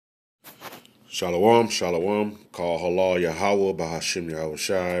Shalom, shalom. Call halal Yahweh, Bahashim Yahweh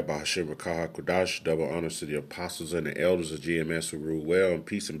Shai, Bahashim Rakaha Kodash. Double honors to the apostles and the elders of GMS who rule well, and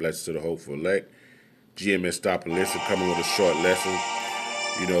peace and blessings to the hopeful elect. GMS stop and listen, coming with a short lesson.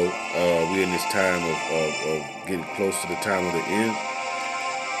 We're in this time of getting close to the time of the end.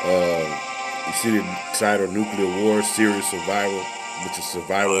 You see the title, Nuclear War, Serious Survival, which is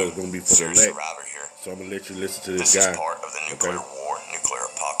survival is going to be for the elect. So I'm going to let you listen to this guy. This is part of the Nuclear War, Nuclear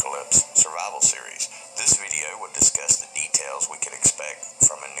Apocalypse Survival Series. This video would discuss the details we could expect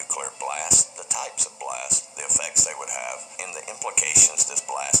from a nuclear blast, the types of blasts, the effects they would have, and the implications this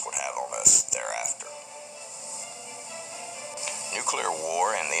blast would have on us thereafter. Nuclear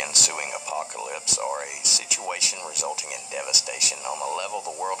war and the ensuing apocalypse are a situation resulting in devastation on a level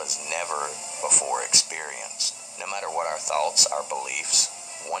the world has never before experienced. No matter what our thoughts, our beliefs,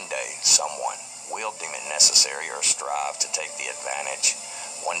 one day someone will deem it necessary or strive to take the advantage.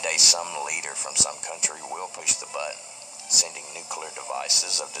 One day some leader from some country will push the button, sending nuclear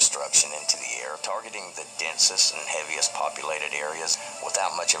devices of destruction into the air, targeting the densest and heaviest populated areas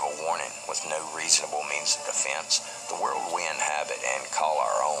without much of a warning, with no reasonable means of defense. The world we inhabit and call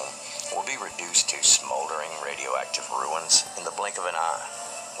our own will be reduced to smoldering radioactive ruins in the blink of an eye,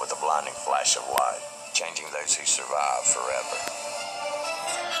 with a blinding flash of light, changing those who survive forever.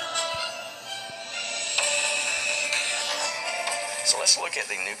 So let's look at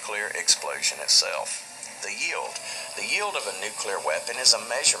the nuclear explosion itself. The yield. The yield of a nuclear weapon is a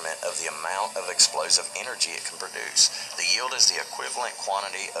measurement of the amount of explosive energy it can produce. The yield is the equivalent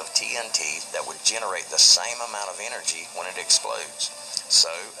quantity of TNT that would generate the same amount of energy when it explodes.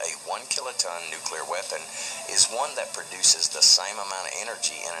 So, a 1 kiloton nuclear weapon is one that produces the same amount of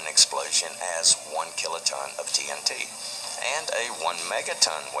energy in an explosion as 1 kiloton of TNT. And a 1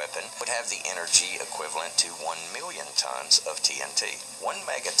 megaton weapon would have the energy equivalent to 1 million tons of TNT. 1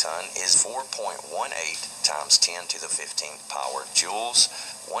 megaton is 4.18 times 10 to the 15th power joules.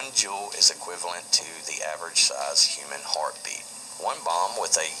 1 joule is equivalent to the average size human heartbeat. One bomb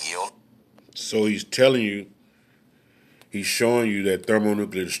with a yield. So he's telling you, he's showing you that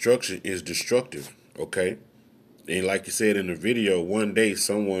thermonuclear destruction is destructive, okay? And like you said in the video, one day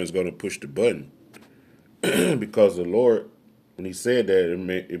someone's going to push the button. Because the Lord, when he said that, it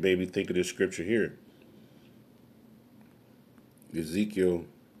made me think of this scripture here. Ezekiel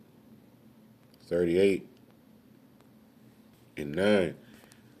 38 and 9.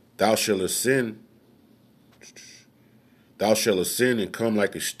 Thou shalt ascend and come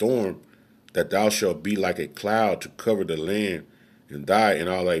like a storm, that thou shalt be like a cloud to cover the land, and thy and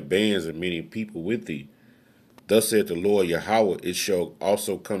all thy bands and many people with thee. Thus saith the Lord Yahweh, it shall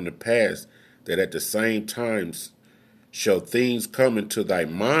also come to pass that at the same times shall things come into thy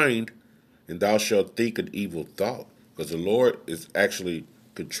mind, and thou shalt think an evil thought. Because the Lord is actually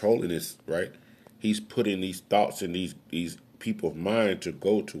controlling this, right? He's putting these thoughts in these people's mind to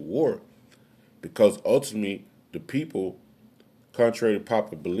go to war. Because ultimately, the people, contrary to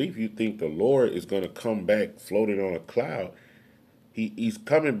popular belief, you think the Lord is going to come back floating on a cloud. He's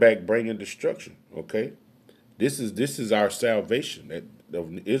coming back bringing destruction, okay? This is our salvation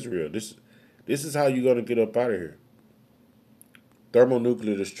of Israel. This is how you're going to get up out of here.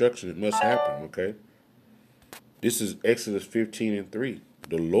 Thermonuclear destruction, it must happen, okay? This is Exodus 15 and 3.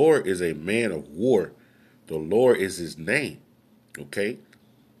 The Lord is a man of war. The Lord is his name, okay?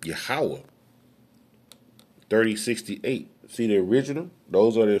 Yahweh. 3068. See the original?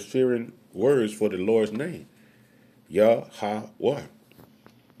 Those are the Syrian words for the Lord's name. Yahweh.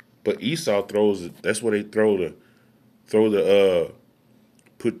 But Esau throws it. That's where they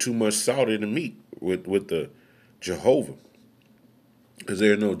put too much salt in the meat with the Jehovah. Because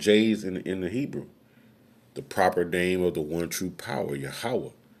there are no J's in the Hebrew. The proper name of the one true power,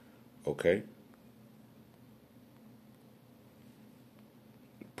 Yahweh. Okay?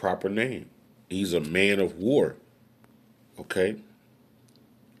 Proper name. He's a man of war. Okay?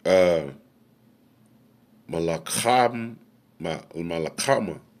 Malakama,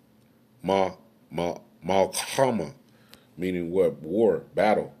 meaning what? War,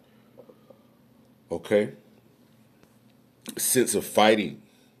 battle. Okay? Sense of fighting.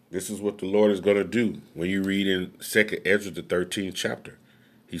 This is what the Lord is going to do. When you read in 2nd Ezra, the 13th chapter,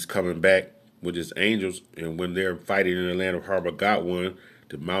 he's coming back with his angels, and when they're fighting in the land of Harbor Godwin,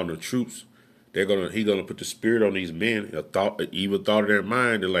 the mountain of troops, he's gonna put the spirit on these men, an evil thought in their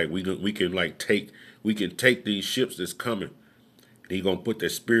mind. They're like, we can take these ships that's coming. And he's gonna put that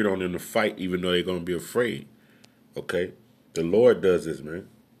spirit on them to fight, even though they're gonna be afraid. Okay, the Lord does this, man.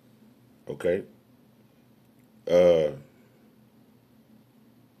 Okay.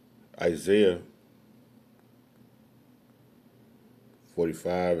 Isaiah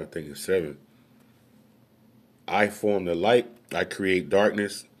 45, I think it's 7. I form the light, I create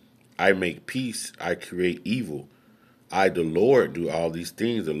darkness, I make peace, I create evil. I, the Lord, do all these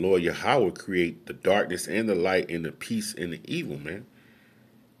things. The Lord Yahweh create the darkness and the light and the peace and the evil, man.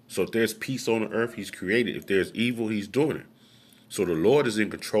 So if there's peace on the earth, he's created. If there's evil, he's doing it. So the Lord is in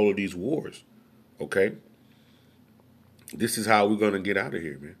control of these wars. Okay? This is how we're going to get out of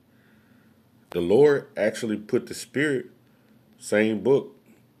here, man. The Lord actually put the Spirit, same book,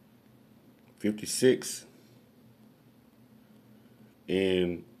 56,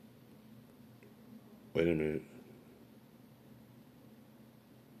 in, wait a minute,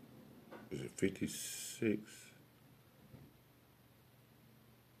 is it 56?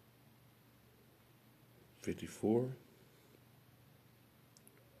 54?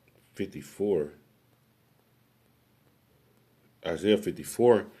 54. Isaiah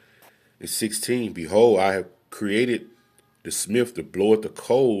 54 and 16. Behold, I have created the smith to blow at the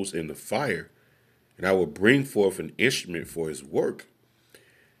coals in the fire, and I will bring forth an instrument for his work.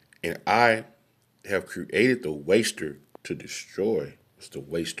 And I have created the waster to destroy. What's the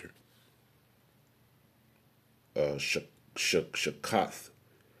waster? Shakath,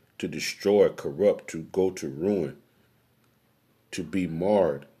 to destroy, corrupt, to go to ruin, to be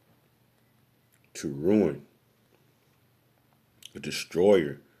marred, to ruin, a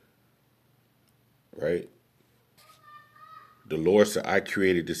destroyer, right? The Lord said, I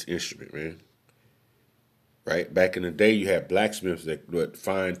created this instrument, man. Right? Back in the day, you had blacksmiths that would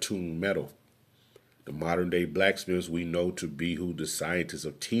fine-tune metal. The modern-day blacksmiths we know to be who the scientists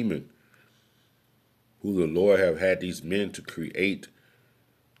of Teman, who the Lord have had these men to create,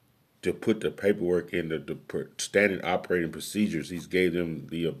 to put the paperwork in the standard operating procedures. He's gave them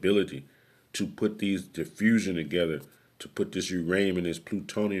the ability to put these diffusion together, to put this uranium and this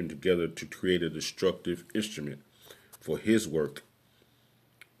plutonium together to create a destructive instrument for his work.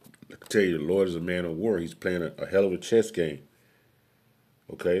 I can tell you, the Lord is a man of war. He's playing a hell of a chess game.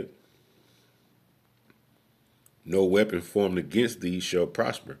 Okay? No weapon formed against thee shall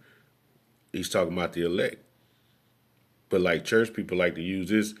prosper. He's talking about the elect. But like church people like to use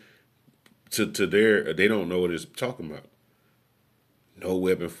this to their, they don't know what it's talking about. No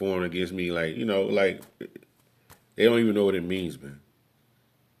weapon formed against me. Like, like they don't even know what it means, man.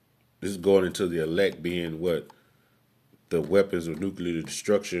 This is going into the elect being what? The weapons of nuclear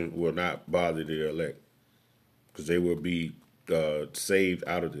destruction will not bother the elect, because they will be saved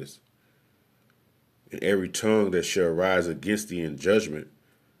out of this. And every tongue that shall rise against thee in judgment,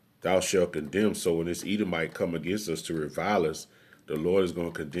 thou shalt condemn. So when this Edomite come against us to revile us, the Lord is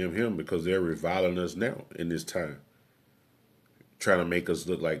going to condemn him, because they're reviling us now in this time. Trying to make us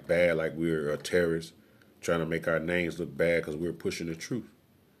look like bad, like we're a terrorist. Trying to make our names look bad because we're pushing the truth.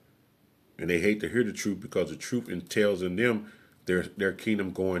 And they hate to hear the truth, because the truth entails in them their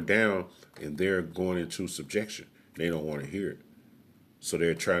kingdom going down and they're going into subjection. They don't want to hear it. So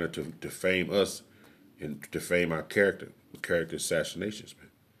they're trying to defame us and defame our character assassinations,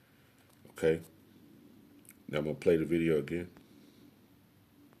 man. Okay? Now I'm going to play the video again.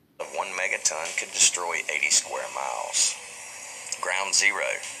 1 megaton could destroy 80 square miles. Ground zero.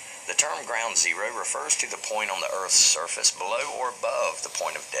 The term ground zero refers to the point on the Earth's surface below or above the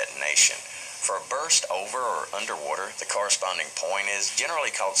point of detonation. For a burst over or underwater, the corresponding point is generally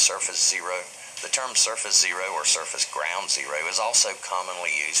called surface zero. The term surface zero or surface ground zero is also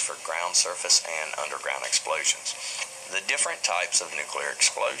commonly used for ground surface and underground explosions. The different types of nuclear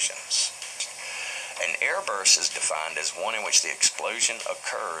explosions. An airburst is defined as one in which the explosion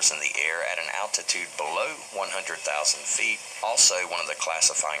occurs in the air at an altitude below 100,000 feet. Also, one of the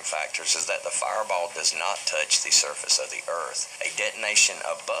classifying factors is that the fireball does not touch the surface of the Earth. A detonation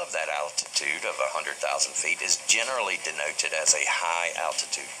above that altitude of 100,000 feet is generally denoted as a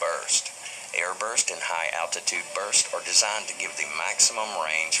high-altitude burst. Airburst and high-altitude burst are designed to give the maximum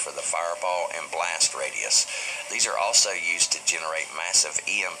range for the fireball and blast radius. These are also used to generate massive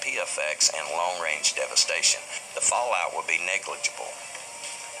EMP effects and long-range devastation. The fallout will be negligible.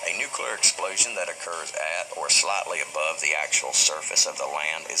 A nuclear explosion that occurs at or slightly above the actual surface of the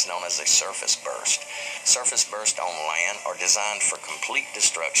land is known as a surface burst. Surface bursts on land are designed for complete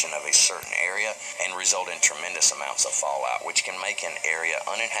destruction of a certain area and result in tremendous amounts of fallout, which can make an area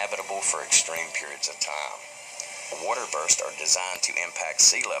uninhabitable for extreme periods of time. Water bursts are designed to impact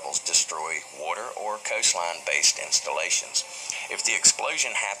sea levels, destroy water or coastline-based installations. If the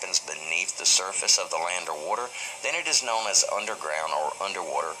explosion happens beneath the surface of the land or water, then it is known as underground or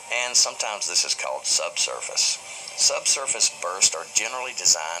underwater, and sometimes this is called subsurface. Subsurface bursts are generally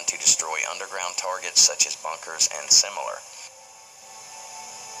designed to destroy underground targets such as bunkers and similar.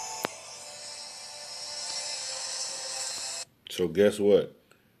 So guess what?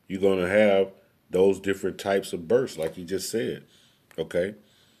 You're going to have those different types of bursts, like you just said. Okay,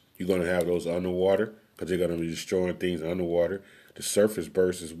 you're going to have those underwater because they're going to be destroying things underwater. The surface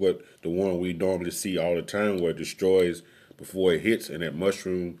burst is what the one we normally see all the time, where it destroys before it hits, and that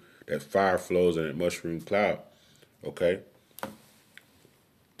mushroom, that fire flows in that mushroom cloud. Okay,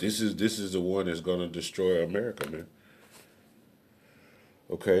 this is the one that's going to destroy America, man.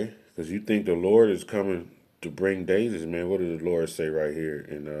 Okay, because you think the Lord is coming to bring daisies, man. What did the Lord say right here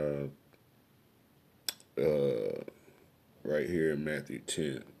in right here in Matthew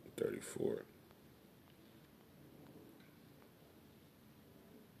 10:34?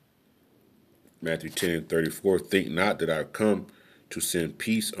 Matthew 10:34. Think not that I come to send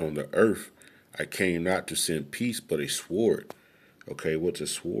peace on the earth. I came not to send peace, but a sword. Okay, what's a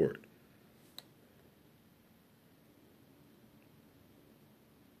sword?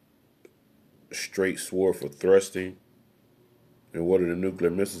 A straight sword for thrusting. And what are the nuclear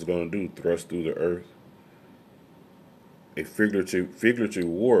missiles going to do? Thrust through the earth. A figurative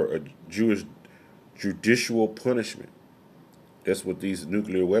war, a Jewish judicial punishment. That's what these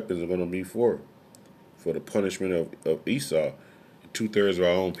nuclear weapons are going to be for the punishment of Esau, 2/3 of our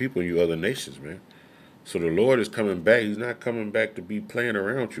own people and you other nations, man. So the Lord is coming back. He's not coming back to be playing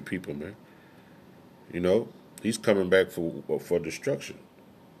around with you people, man. You know, He's coming back for destruction.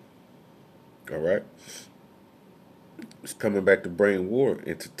 All right, He's coming back to bring war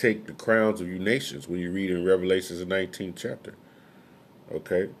and to take the crowns of you nations. When you read in Revelations the 19th chapter,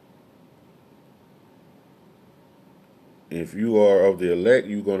 okay. If you are of the elect,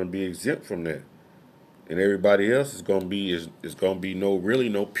 you're going to be exempt from that, and everybody else is going to be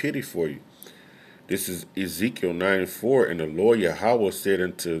no pity for you. This is Ezekiel 9:4, and the Lord Yahweh said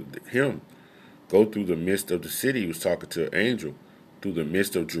unto him, go through the midst of the city. He was talking to an angel. Through the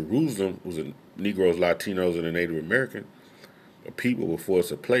midst of Jerusalem, was a Negroes, Latinos, and the Native American, a people before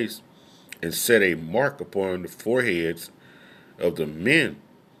it's a place, and set a mark upon the foreheads of the men,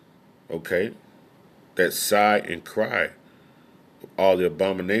 okay, that sigh and cry, all the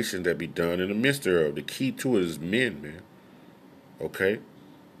abominations that be done in the midst thereof. The key to it is men, man. Okay?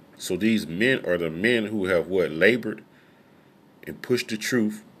 So these men are the men who have what? Labored and pushed the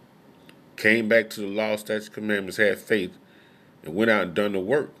truth, came back to the law, statutes, commandments, had faith, and went out and done the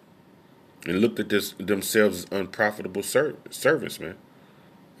work. And looked at themselves as unprofitable servants, man.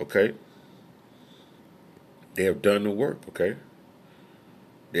 Okay? They have done the work, okay?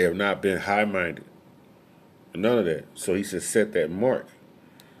 They have not been high-minded. None of that. So he said, set that mark.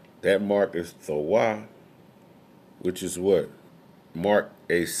 That mark is Thawah, which is what? Mark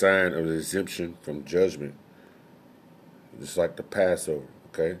a sign of exemption from judgment. Just like the Passover,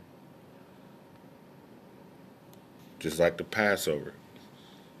 okay? Just like the Passover.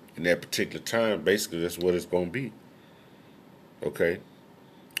 In that particular time, basically that's what it's going to be. Okay?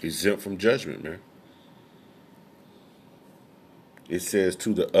 Exempt from judgment, man. It says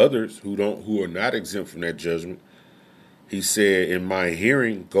to the others who are not exempt from that judgment, he said, in my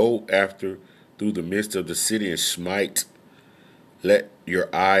hearing, go after through the midst of the city and smite. Let your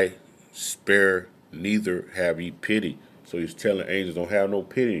eye spare, neither have ye pity. So he's telling angels, don't have no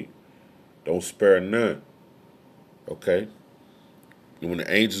pity. Don't spare none. Okay? And when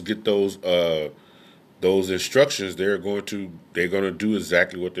the angels get those instructions, they're going to do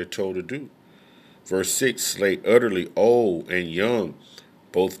exactly what they're told to do. Verse 6, slay utterly old and young,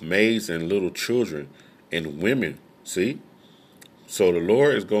 both maids and little children, and women. See? So the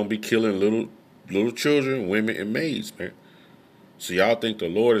Lord is going to be killing little children, women, and maids, man. So y'all think the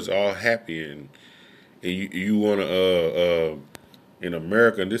Lord is all happy and you want to, in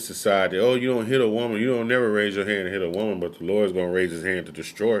America, in this society, oh, you don't hit a woman, you don't never raise your hand to hit a woman, but the Lord is going to raise his hand to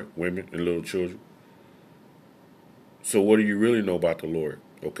destroy women and little children. So what do you really know about the Lord?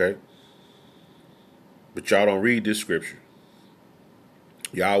 Okay? But y'all don't read this scripture.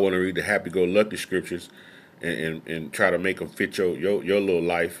 Y'all want to read the happy-go-lucky scriptures and try to make them fit your little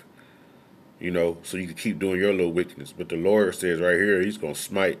life, you know, so you can keep doing your little wickedness. But the Lord says right here, he's going to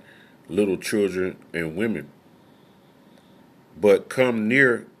smite little children and women. But come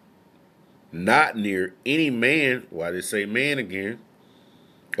near, not near any man, why they say man again,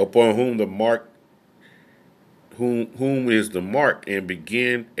 upon whom the mark, whom is the mark, and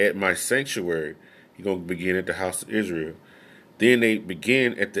begin at my sanctuary. You're going to begin at the house of Israel. Then they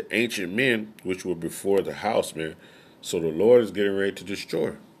begin at the ancient men, which were before the house, man. So the Lord is getting ready to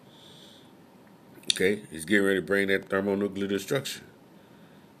destroy. Okay? He's getting ready to bring that thermonuclear destruction.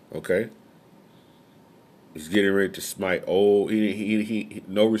 Okay? He's getting ready to smite old. He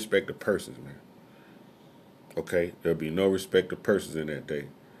no respect of persons, man. Okay? There'll be no respect of persons in that day.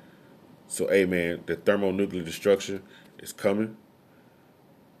 So, hey, man, the thermonuclear destruction is coming.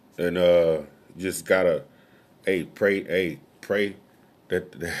 And Just gotta, pray that,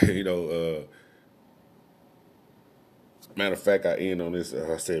 matter of fact, I end on this.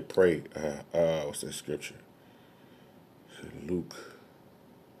 I said pray. What's that scripture? Luke,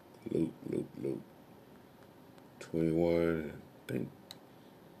 Luke 21, I think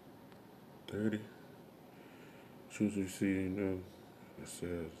 30. Choose to see now. It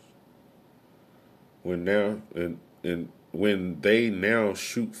says, when now and when they now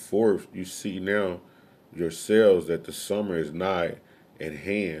shoot forth, you see now yourselves that the summer is nigh at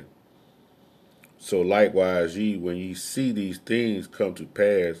hand. So likewise ye, when ye see these things come to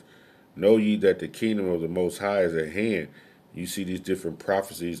pass, know ye that the kingdom of the Most High is at hand. You see these different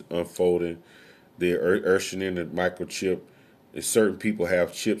prophecies unfolding. They're ushering in the microchip. And certain people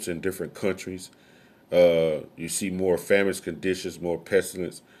have chips in different countries. You see more famine conditions, more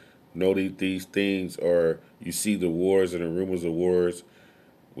pestilence. Know that these things are, you see the wars and the rumors of wars.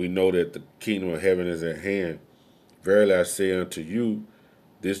 We know that the kingdom of heaven is at hand. Verily I say unto you,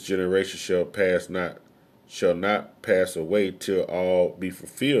 this generation shall not pass away till all be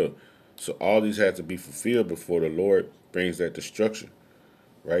fulfilled. So all these have to be fulfilled before the Lord brings that destruction,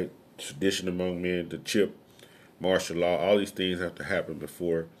 right? Tradition among men, the chip, martial law, all these things have to happen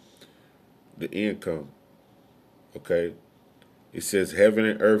before the end comes. Okay? It says, heaven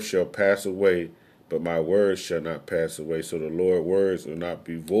and earth shall pass away, but my words shall not pass away. So the Lord's words will not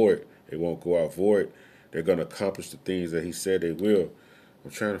be void. They won't go out void. They're going to accomplish the things that he said they will.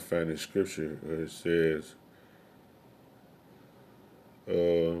 I'm trying to find the scripture where it says,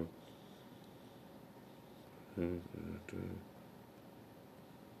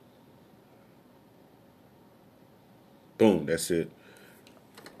 boom, that's it.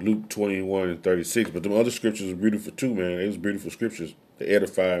 Luke 21 and 36. But the other scriptures are beautiful too, man. It was beautiful scriptures to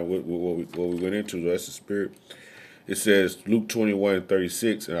edify what we went into. That's the spirit. It says, Luke 21 and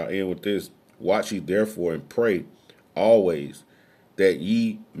 36, and I'll end with this. Watch ye therefore and pray always, that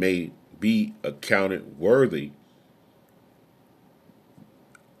ye may be accounted worthy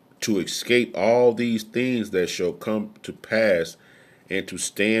to escape all these things that shall come to pass, and to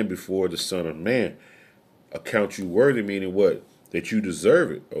stand before the Son of Man. Account you worthy, meaning what? That you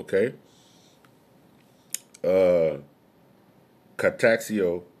deserve it, okay?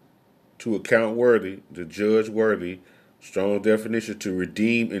 Cataxio, to account worthy, to judge worthy. Strong definition, to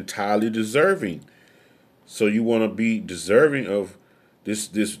redeem entirely deserving. So you want to be deserving of this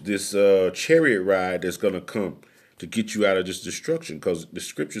chariot ride that's going to come to get you out of this destruction, because the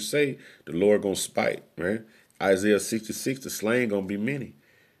scriptures say the Lord going to spite, right? Isaiah 66, the slain going to be many.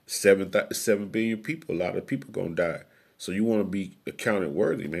 7 billion people, a lot of people going to die. So you want to be accounted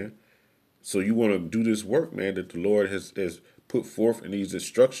worthy, man. So you want to do this work, man, that the Lord has put forth in these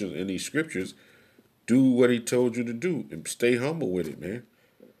instructions, in these scriptures. Do what he told you to do and stay humble with it, man.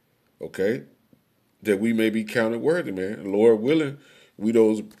 Okay? That we may be counted worthy, man. Lord willing, we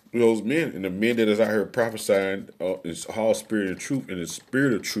those men, and the men that is out here prophesying is all spirit and truth, and the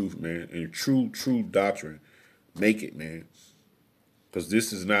spirit of truth, man, and true doctrine. Make it, man. Because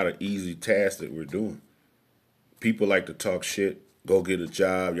this is not an easy task that we're doing. People like to talk shit, go get a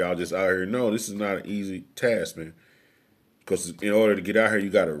job, y'all just out here. No, this is not an easy task, man. Because in order to get out here, you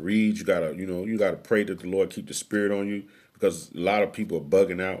got to read, you got to pray that the Lord keep the spirit on you, because a lot of people are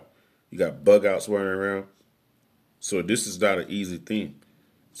bugging out. You got bug outs running around. So this is not an easy thing.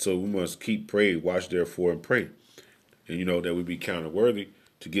 So we must keep praying, watch therefore, and pray. And that we be counted worthy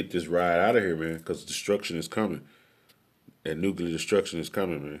to get this ride out of here, man, because destruction is coming. And nuclear destruction is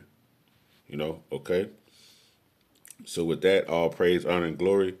coming, man. Okay? So with that, all praise, honor, and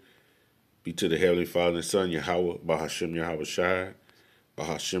glory be to the Heavenly Father and Son, Yahweh, Bahashem Yahweh Shai,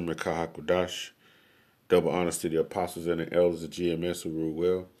 Bahashem Rekahakodash. Double honors to the apostles and the elders of GMS who rule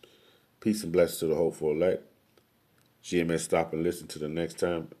well. Peace and blessings to the hopeful elect. GMS, stop and listen to the next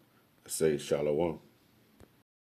time. I say Shalom.